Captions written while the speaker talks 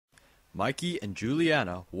Mikey and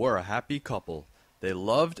Juliana were a happy couple. They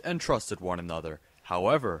loved and trusted one another.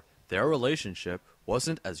 However, their relationship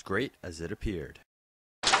wasn't as great as it appeared.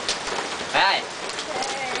 Hi. Hey.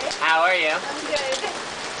 How are you? I'm good.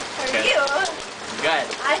 How are Good. you? Good.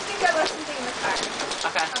 I think I left something in the car.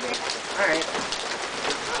 Okay. I'll be right back. Alright.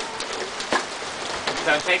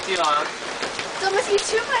 Don't take too long. Don't miss me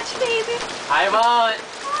too much, baby. I won't.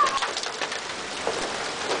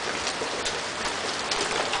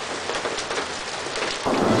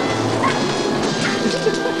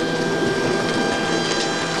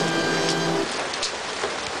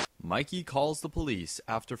 Mikey calls the police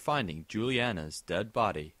after finding Juliana's dead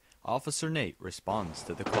body. Officer Nate responds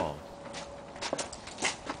to the call.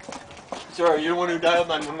 Sir, you're the one who dialed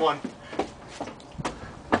 911.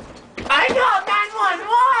 I called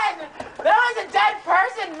 911! There was a dead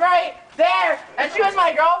person right there, and she was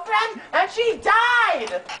my girlfriend, and she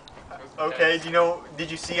died! Okay, did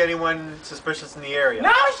you see anyone suspicious in the area?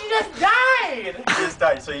 No, she just died! She just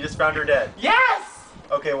died, so you just found her dead? Yes!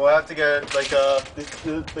 Okay, we'll have to get,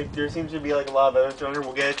 there seems to be, a lot of evidence on her.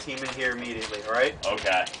 We'll get a team in here immediately, alright?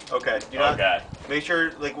 Okay. Okay. Okay. Make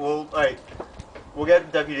sure, we'll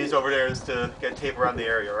get deputies over there to get tape around the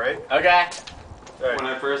area, alright? Okay. When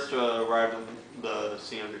I first arrived on the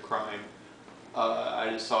scene of the crime, I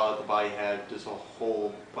just saw that the body had just a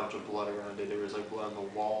whole bunch of blood around it. There was blood on the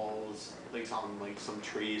walls, on some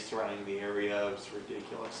trees surrounding the area. It was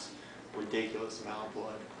ridiculous amount of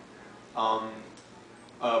blood.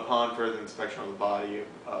 Upon further inspection of the body,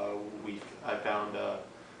 I found a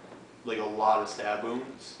lot of stab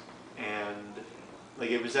wounds, and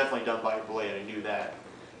it was definitely done by a blade. I knew that.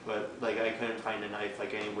 But I couldn't find a knife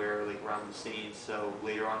anywhere around the scene, so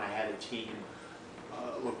later on I had a team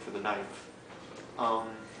look for the knife. I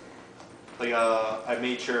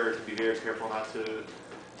made sure to be very careful not to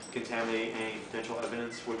contaminate any potential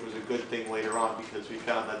evidence, which was a good thing later on because we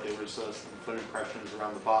found that there was some foot impressions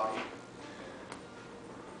around the body.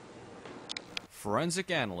 Forensic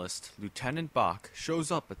analyst Lieutenant Bach shows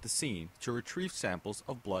up at the scene to retrieve samples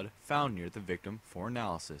of blood found near the victim for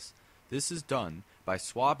analysis. This is done by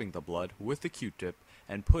swabbing the blood with a Q-tip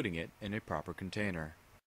and putting it in a proper container.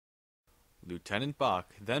 Lieutenant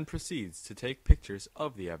Bach then proceeds to take pictures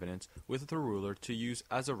of the evidence with the ruler to use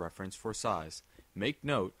as a reference for size. Make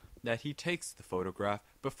note that he takes the photograph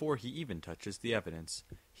before he even touches the evidence.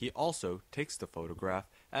 He also takes the photograph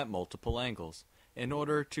at multiple angles in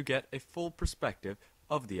order to get a full perspective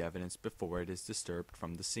of the evidence before it is disturbed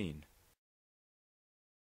from the scene.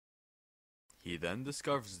 He then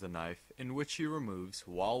discovers the knife, in which he removes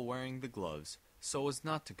while wearing the gloves, so as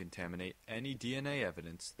not to contaminate any DNA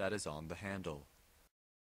evidence that is on the handle.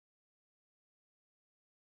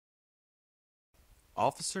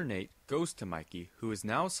 Officer Nate goes to Mikey, who is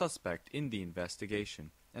now a suspect in the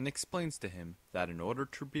investigation, and explains to him that in order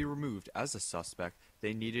to be removed as a suspect,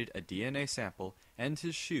 they needed a DNA sample and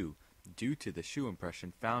his shoe, due to the shoe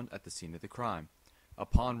impression found at the scene of the crime.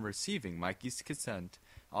 Upon receiving Mikey's consent,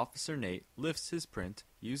 Officer Nate lifts his print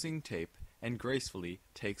using tape and gracefully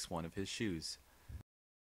takes one of his shoes.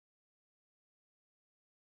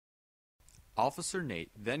 Officer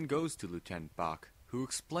Nate then goes to Lieutenant Bach, who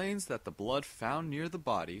explains that the blood found near the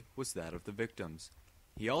body was that of the victims.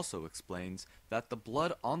 He also explains that the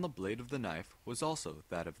blood on the blade of the knife was also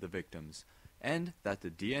that of the victims, and that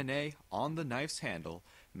the DNA on the knife's handle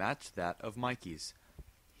matched that of Mikey's.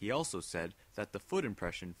 He also said that the foot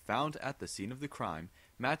impression found at the scene of the crime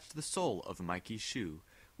matched the sole of Mikey's shoe,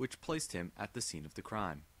 which placed him at the scene of the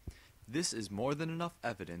crime. This is more than enough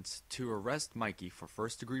evidence to arrest Mikey for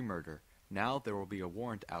first-degree murder. Now there will be a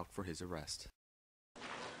warrant out for his arrest.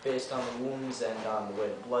 Based on the wounds and on the way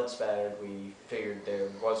the blood spattered, we figured there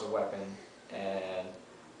was a weapon, and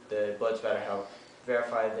the blood spatter helped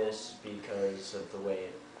verify this because of the way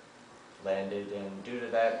it landed, and due to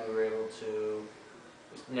that we were able to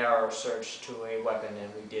narrow our search to a weapon,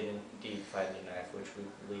 and we did indeed find a knife, which we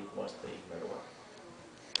believe was the murder weapon.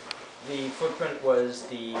 The footprint was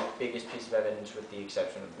the biggest piece of evidence with the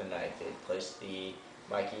exception of the knife. It placed the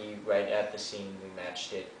Mikey right at the scene. We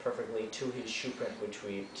matched it perfectly to his shoe print, which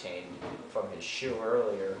we obtained from his shoe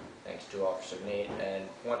earlier, thanks to Officer Nate. And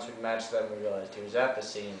once we matched them, we realized he was at the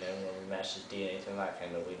scene, and when we matched his DNA to the knife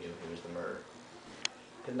handle, we knew he was the murderer.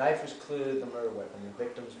 The knife was clearly the murder weapon. The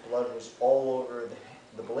victim's blood was all over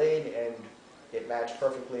the blade, and it matched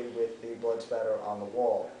perfectly with the blood spatter on the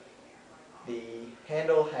wall. The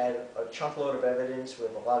handle had a chunk load of evidence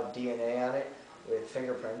with a lot of DNA on it, with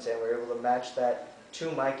fingerprints, and we were able to match that to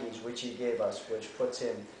Mikey's, which he gave us, which puts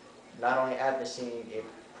him not only at the scene, it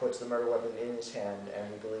puts the murder weapon in his hand, and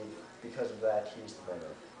we believe because of that he's the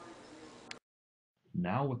murderer.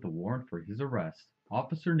 Now with the warrant for his arrest,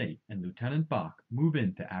 Officer Nate and Lieutenant Bach move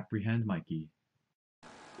in to apprehend Mikey.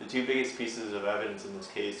 The two biggest pieces of evidence in this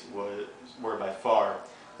case were by far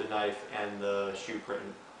the knife and the shoe print.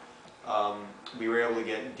 We were able to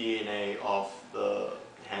get DNA off the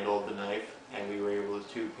handle of the knife, and we were able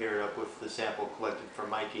to pair it up with the sample collected from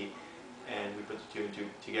Mikey, and we put the two and two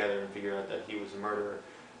together and figured out that he was the murderer.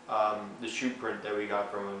 The shoe print that we got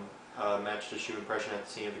from him matched the shoe impression at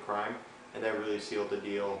the scene of the crime, and that really sealed the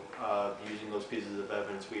deal. Using those pieces of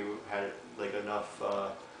evidence, we had like enough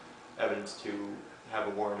evidence to have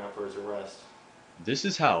a warrant out for his arrest. This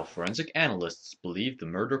is how forensic analysts believe the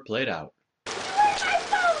murder played out.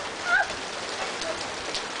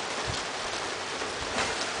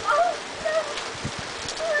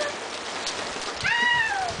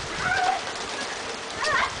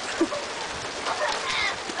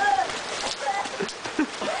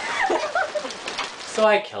 So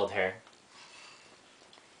I killed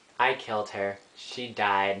her. She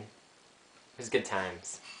died. It was good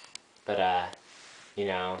times. But, you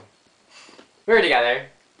know, we were together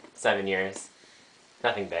 7 years.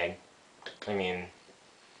 Nothing big. I mean,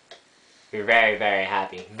 we were very, very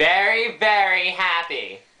happy. Very, very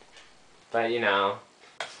happy! But, you know,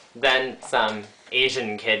 then some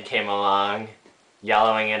Asian kid came along,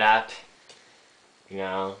 yellowing it up, you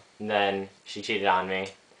know, and then she cheated on me.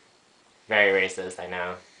 Very racist, I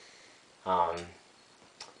know.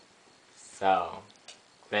 So,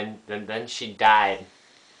 then she died.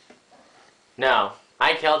 No,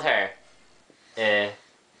 I killed her. 3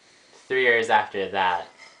 years after that.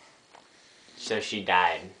 So she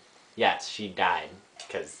died. Yes, she died.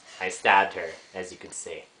 Because I stabbed her, as you could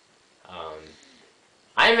see.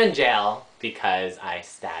 I'm in jail because I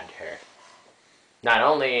stabbed her. Not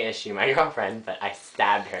only is she my girlfriend, but I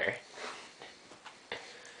stabbed her.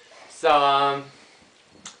 So,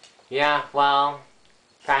 yeah, well,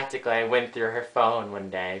 practically I went through her phone one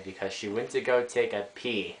day because she went to go take a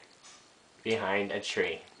pee behind a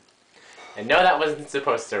tree. I know that wasn't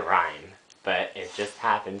supposed to rhyme, but it just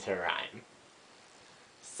happened to rhyme.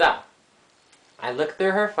 So, I looked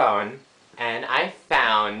through her phone, and I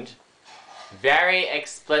found very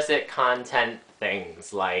explicit content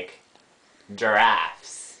things like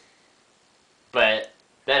giraffes. But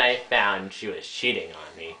then I found she was cheating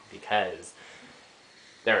on me because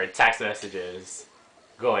there were text messages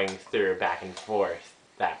going through back and forth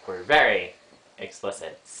that were very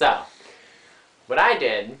explicit. So, what I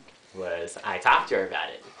did was I talked to her about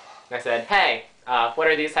it. I said, hey, what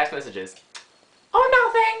are these text messages?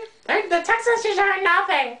 Oh, nothing! The text messages are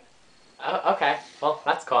nothing! Oh, okay, well,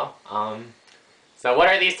 that's cool. So what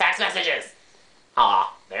are these text messages?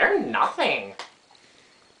 Aw, they're nothing.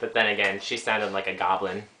 But then again, she sounded like a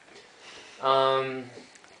goblin. And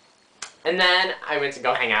then I went to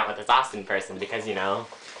go hang out with this Austin person because, you know,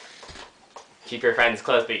 keep your friends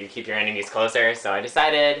close, but you keep your enemies closer. So I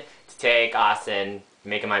decided to take Austin,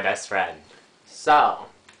 make him my best friend. So,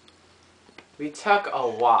 we took a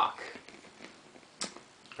walk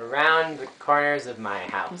around the corners of my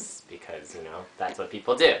house because, you know, that's what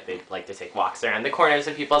people do. They like to take walks around the corners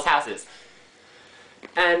of people's houses.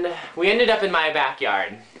 And we ended up in my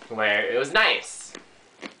backyard where it was nice.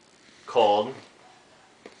 Cold.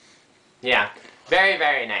 Yeah, very,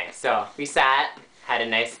 very nice. So we sat, had a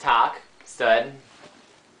nice talk, stood.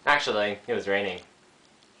 Actually, it was raining.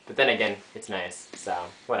 But then again, it's nice, so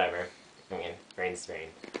whatever. I mean, rain's rain.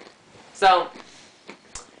 So,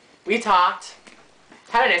 we talked.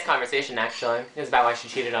 Had a nice conversation, actually. It was about why she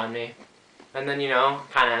cheated on me. And then, you know,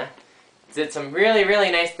 kind of did some really,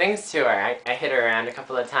 really nice things to her. I hit her around a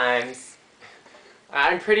couple of times.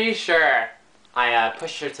 I'm pretty sure I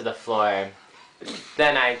pushed her to the floor.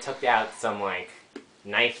 Then I took out some, like,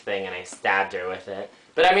 knife thing and I stabbed her with it.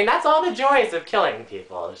 But, I mean, that's all the joys of killing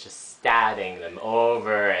people. It's just stabbing them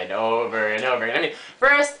over and over and over. I mean,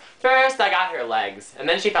 first I got her legs, and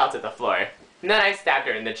then she fell to the floor. And then I stabbed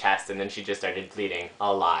her in the chest, and then she just started bleeding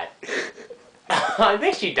a lot. I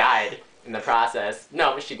think she died in the process.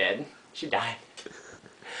 No, but she did. She died.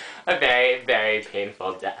 A very, very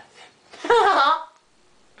painful death.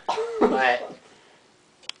 But...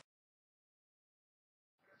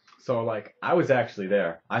 So, like, I was actually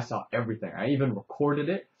there. I saw everything. I even recorded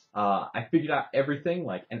it. I figured out everything,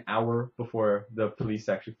 like, an hour before the police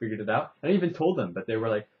actually figured it out. And I even told them, but they were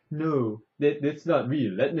like, no, that's not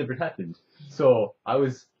real. That never happened. So, I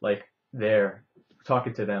was, like, there,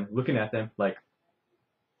 talking to them, looking at them, like,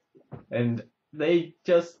 and they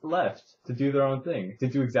just left to do their own thing, to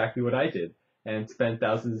do exactly what I did, and spend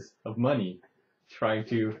thousands of money trying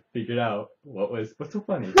to figure out what's so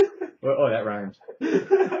funny. Oh, that rhymed.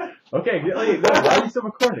 Okay, why are you still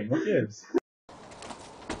recording? What gives?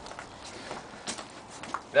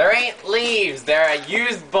 There ain't leaves, there are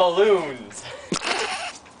used balloons.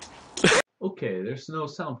 Okay, there's no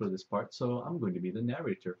sound for this part, so I'm going to be the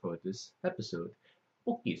narrator for this episode.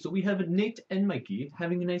 Okay, so we have Nate and Mikey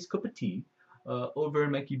having a nice cup of tea, over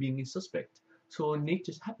Mikey being a suspect. So Nate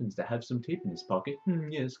just happens to have some tape in his pocket.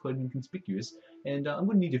 Yes, quite inconspicuous. And I'm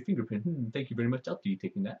going to need your fingerprint. Thank you very much. After you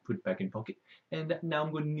taking that, put it back in pocket. And now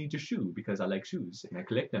I'm going to need your shoe because I like shoes and I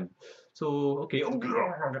collect them. So, okay.